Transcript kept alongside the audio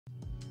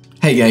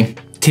Hey gang,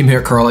 Tim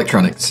here at Cura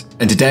Electronics,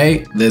 and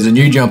today there's a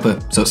new jumper,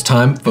 so it's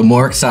time for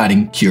more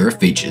exciting Cura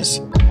features.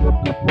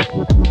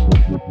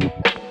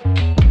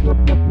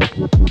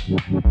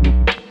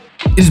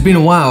 It has been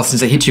a while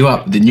since I hit you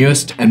up with the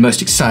newest and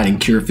most exciting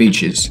Cura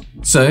features,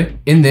 so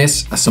in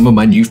this are some of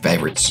my new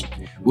favorites.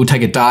 We'll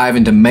take a dive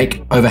into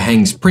Make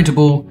Overhangs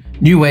Printable,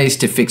 new ways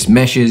to fix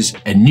meshes,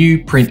 and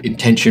new print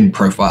intention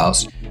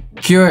profiles.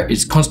 Cura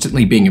is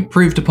constantly being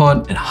improved upon,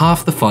 and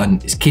half the fun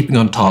is keeping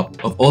on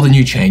top of all the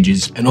new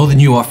changes and all the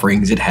new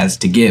offerings it has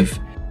to give.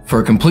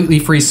 For a completely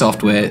free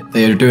software,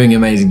 they are doing an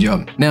amazing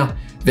job. Now,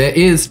 there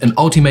is an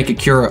Ultimaker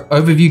Cura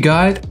overview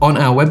guide on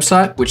our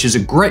website, which is a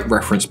great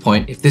reference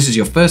point if this is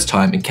your first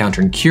time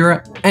encountering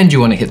Cura and you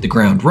want to hit the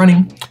ground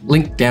running,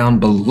 link down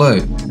below.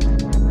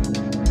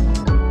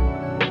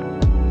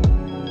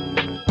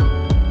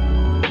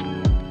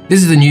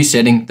 This is a new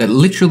setting that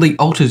literally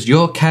alters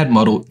your CAD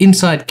model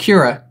inside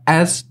Cura,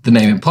 as the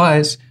name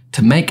implies,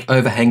 to make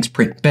overhangs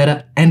print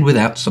better and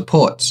without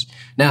supports.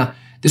 Now,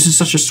 this is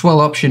such a swell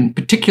option,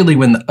 particularly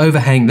when the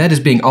overhang that is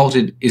being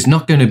altered is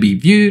not going to be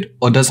viewed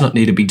or does not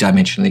need to be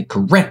dimensionally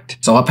correct.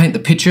 So I'll paint the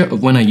picture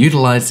of when I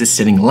utilized this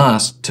setting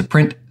last to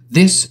print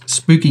this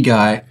spooky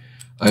guy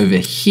over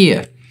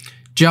here.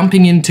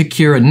 Jumping into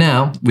Cura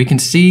now, we can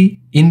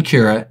see in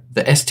Cura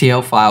the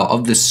STL file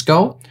of this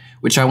skull,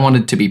 which I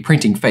wanted to be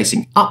printing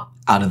facing up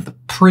out of the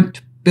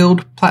print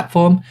build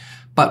platform,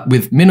 but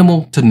with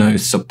minimal to no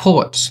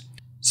supports.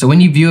 So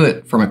when you view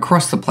it from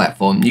across the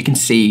platform, you can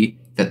see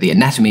that the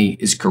anatomy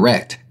is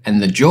correct,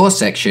 and the jaw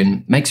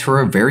section makes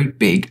for a very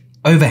big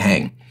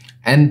overhang.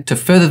 And to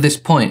further this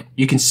point,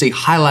 you can see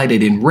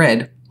highlighted in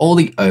red all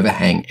the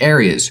overhang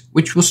areas,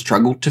 which will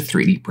struggle to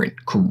 3D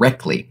print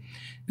correctly.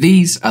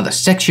 These are the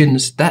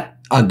sections that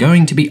are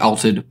going to be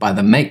altered by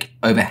the Make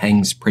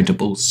Overhangs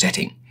Printable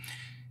setting.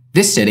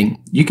 This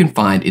setting you can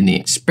find in the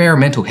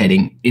experimental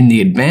heading in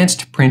the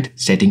advanced print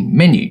setting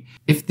menu.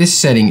 If this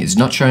setting is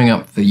not showing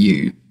up for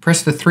you,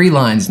 press the 3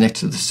 lines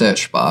next to the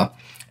search bar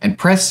and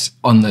press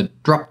on the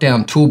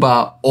drop-down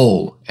toolbar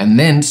all, and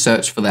then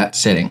search for that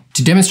setting.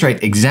 To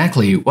demonstrate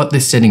exactly what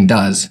this setting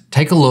does,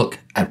 take a look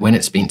at when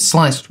it's been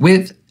sliced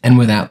with and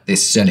without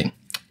this setting.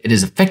 It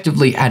has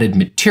effectively added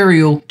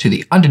material to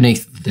the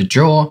underneath of the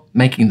jaw,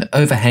 making the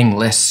overhang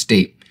less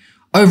steep.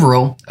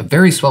 Overall, a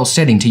very swell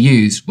setting to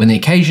use when the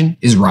occasion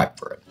is ripe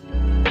for it.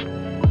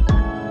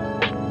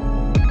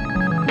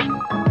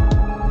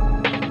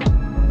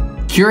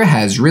 Cura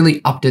has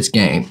really upped its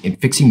game in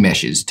fixing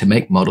meshes to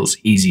make models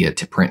easier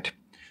to print.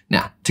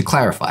 Now, to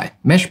clarify,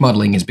 mesh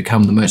modeling has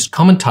become the most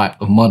common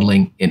type of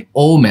modeling in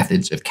all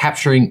methods of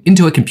capturing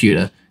into a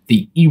computer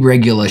the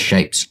irregular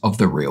shapes of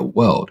the real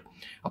world.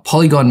 A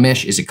polygon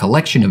mesh is a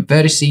collection of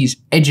vertices,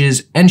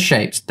 edges, and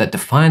shapes that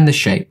define the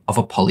shape of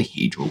a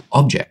polyhedral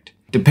object.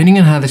 Depending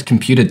on how this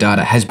computer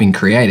data has been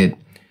created,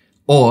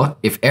 or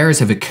if errors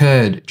have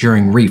occurred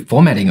during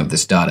reformatting of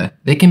this data,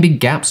 there can be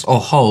gaps or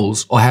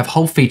holes or have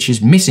whole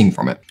features missing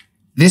from it.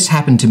 This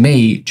happened to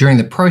me during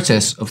the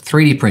process of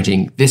 3D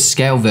printing this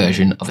scale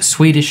version of a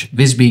Swedish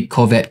Visby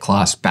Corvette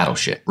class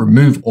battleship.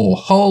 Remove all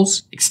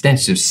holes,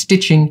 extensive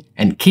stitching,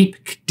 and keep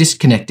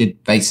disconnected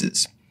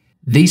faces.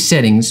 These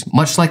settings,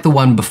 much like the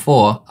one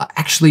before, are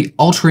actually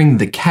altering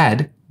the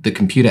CAD, the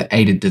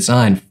computer-aided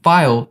design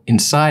file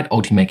inside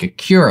Ultimaker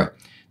Cura.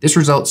 This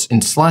results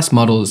in slice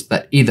models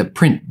that either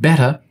print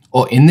better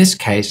or in this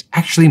case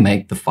actually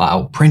make the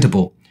file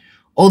printable.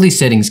 All these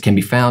settings can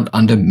be found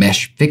under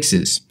Mesh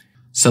Fixes.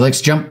 So let's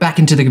jump back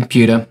into the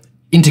computer,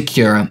 into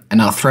Cura, and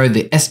I'll throw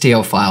the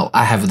STL file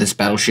I have of this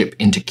battleship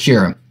into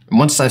Cura. And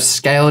once I've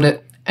scaled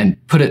it and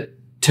put it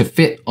to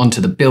fit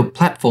onto the build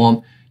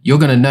platform, you're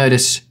going to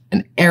notice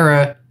an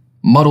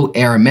model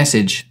error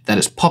message that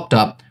has popped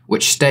up,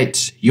 which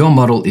states your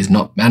model is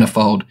not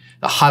manifold.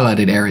 The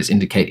highlighted areas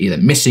indicate either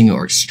missing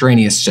or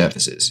extraneous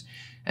surfaces.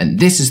 And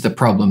this is the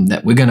problem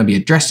that we're going to be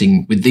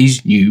addressing with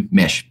these new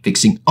mesh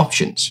fixing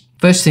options.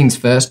 First things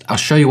first, I'll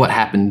show you what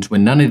happens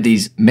when none of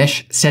these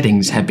mesh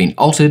settings have been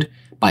altered.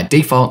 By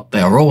default,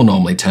 they are all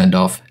normally turned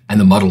off and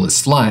the model is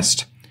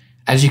sliced.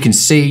 As you can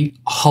see,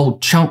 a whole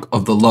chunk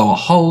of the lower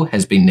hole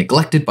has been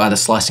neglected by the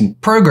slicing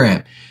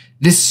program.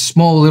 This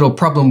small little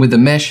problem with the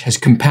mesh has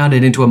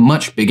compounded into a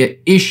much bigger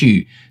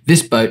issue.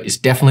 This boat is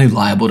definitely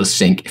liable to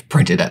sink if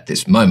printed at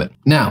this moment.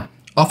 Now,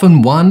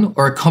 often one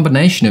or a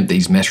combination of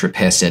these mesh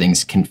repair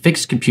settings can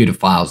fix computer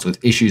files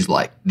with issues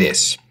like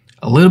this.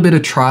 A little bit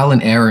of trial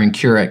and error in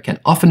Cura can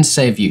often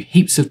save you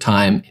heaps of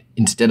time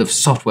instead of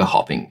software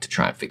hopping to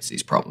try and fix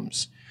these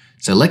problems.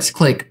 So let's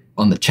click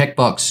on the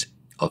checkbox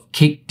of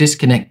Keep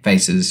Disconnect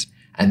Faces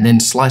and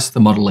then slice the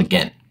model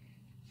again.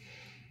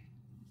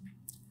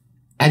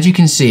 As you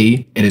can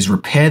see, it has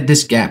repaired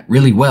this gap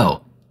really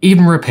well,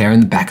 even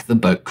repairing the back of the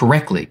boat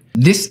correctly.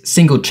 This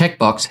single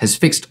checkbox has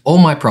fixed all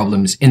my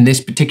problems in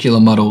this particular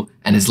model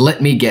and has let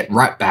me get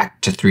right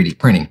back to 3D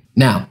printing.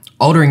 Now,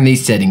 altering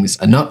these settings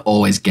are not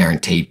always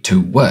guaranteed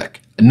to work.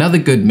 Another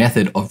good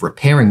method of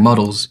repairing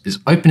models is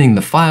opening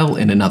the file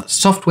in another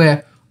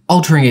software,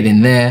 altering it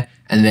in there,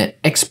 and then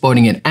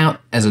exporting it out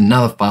as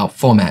another file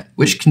format,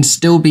 which can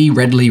still be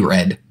readily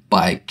read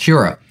by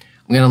Cura.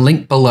 I'm going to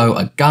link below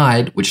a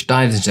guide which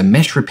dives into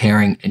mesh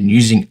repairing and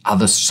using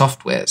other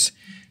softwares.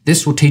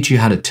 This will teach you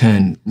how to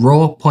turn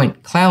raw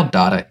point cloud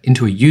data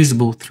into a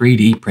usable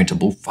 3D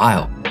printable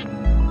file.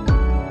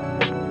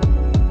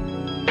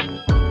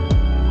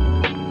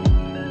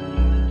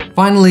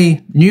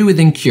 Finally, new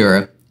within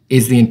Cura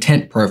is the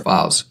intent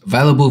profiles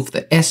available for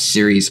the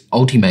S-Series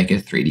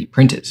Ultimaker 3D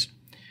printers.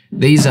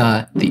 These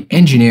are the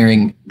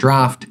engineering,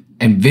 draft,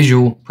 and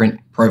visual print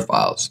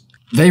profiles.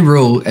 They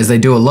rule as they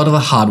do a lot of the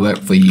hard work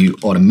for you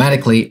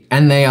automatically,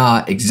 and they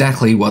are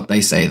exactly what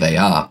they say they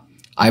are.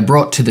 I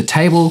brought to the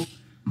table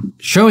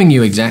showing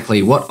you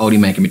exactly what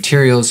Ultimaker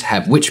materials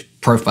have which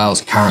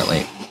profiles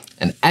currently.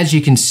 And as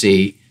you can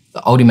see,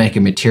 the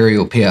Ultimaker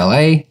material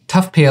PLA,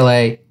 Tough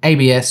PLA,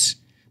 ABS,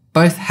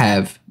 both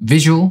have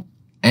visual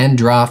and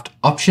draft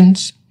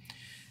options,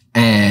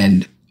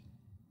 and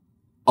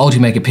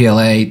Ultimaker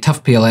PLA,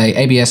 Tough PLA,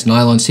 ABS,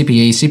 Nylon,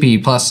 CPE,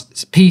 CPE+,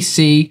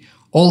 PC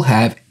all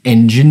have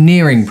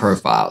engineering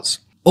profiles.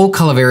 All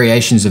color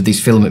variations of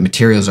these filament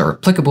materials are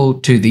applicable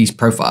to these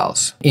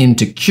profiles. In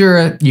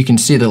Cura, you can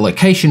see the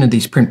location of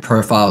these print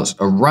profiles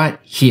are right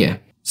here.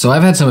 So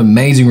I've had some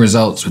amazing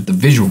results with the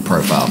visual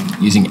profile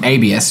using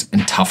ABS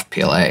and Tough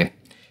PLA.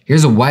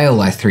 Here's a whale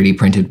I 3D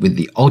printed with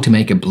the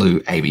Ultimaker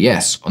Blue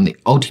ABS on the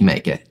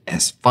Ultimaker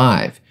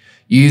S5,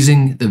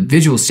 using the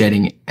visual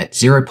setting at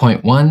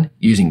 0.1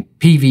 using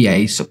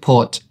PVA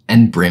support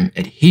and brim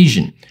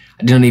adhesion.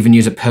 I didn't even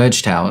use a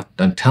purge tower,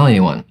 don't tell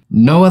anyone.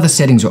 No other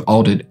settings were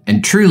altered,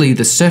 and truly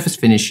the surface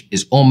finish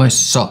is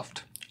almost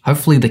soft.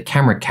 Hopefully the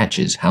camera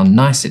catches how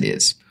nice it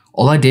is.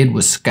 All I did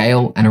was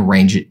scale and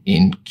arrange it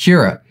in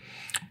Cura.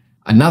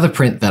 Another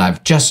print that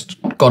I've just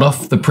got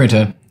off the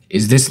printer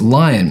is this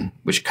lion,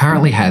 which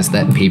currently has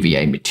that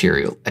PVA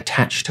material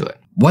attached to it.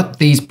 What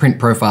these print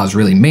profiles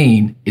really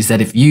mean is that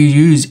if you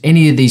use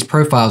any of these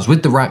profiles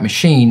with the right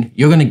machine,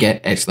 you're going to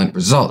get excellent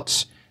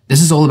results.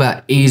 This is all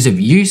about ease of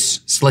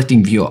use,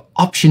 selecting viewer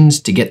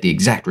options to get the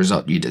exact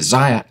result you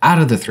desire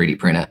out of the 3D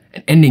printer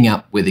and ending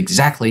up with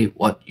exactly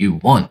what you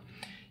want.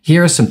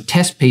 Here are some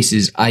test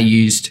pieces I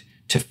used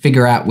to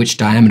figure out which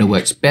diameter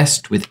works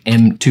best with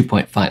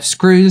M2.5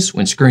 screws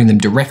when screwing them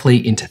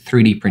directly into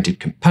 3D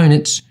printed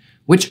components,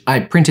 which I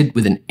printed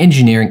with an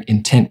engineering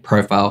intent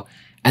profile,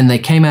 and they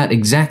came out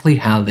exactly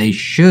how they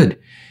should.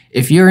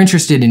 If you're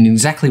interested in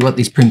exactly what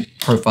these print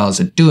profiles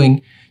are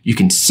doing, you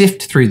can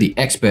sift through the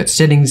expert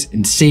settings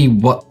and see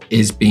what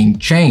is being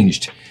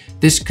changed.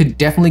 This could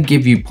definitely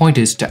give you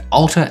pointers to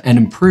alter and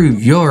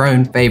improve your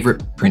own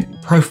favorite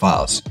print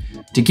profiles.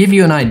 To give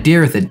you an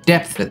idea of the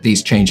depth that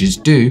these changes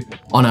do,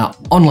 on our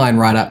online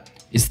write-up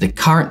is the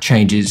current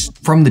changes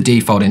from the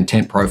default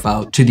intent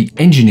profile to the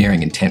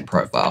engineering intent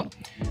profile.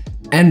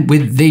 And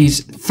with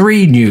these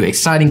 3 new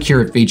exciting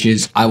Cura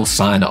features, I will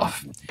sign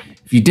off.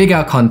 If you dig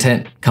our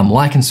content, come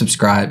like and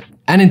subscribe,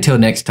 and until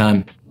next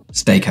time,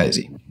 stay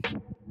cozy.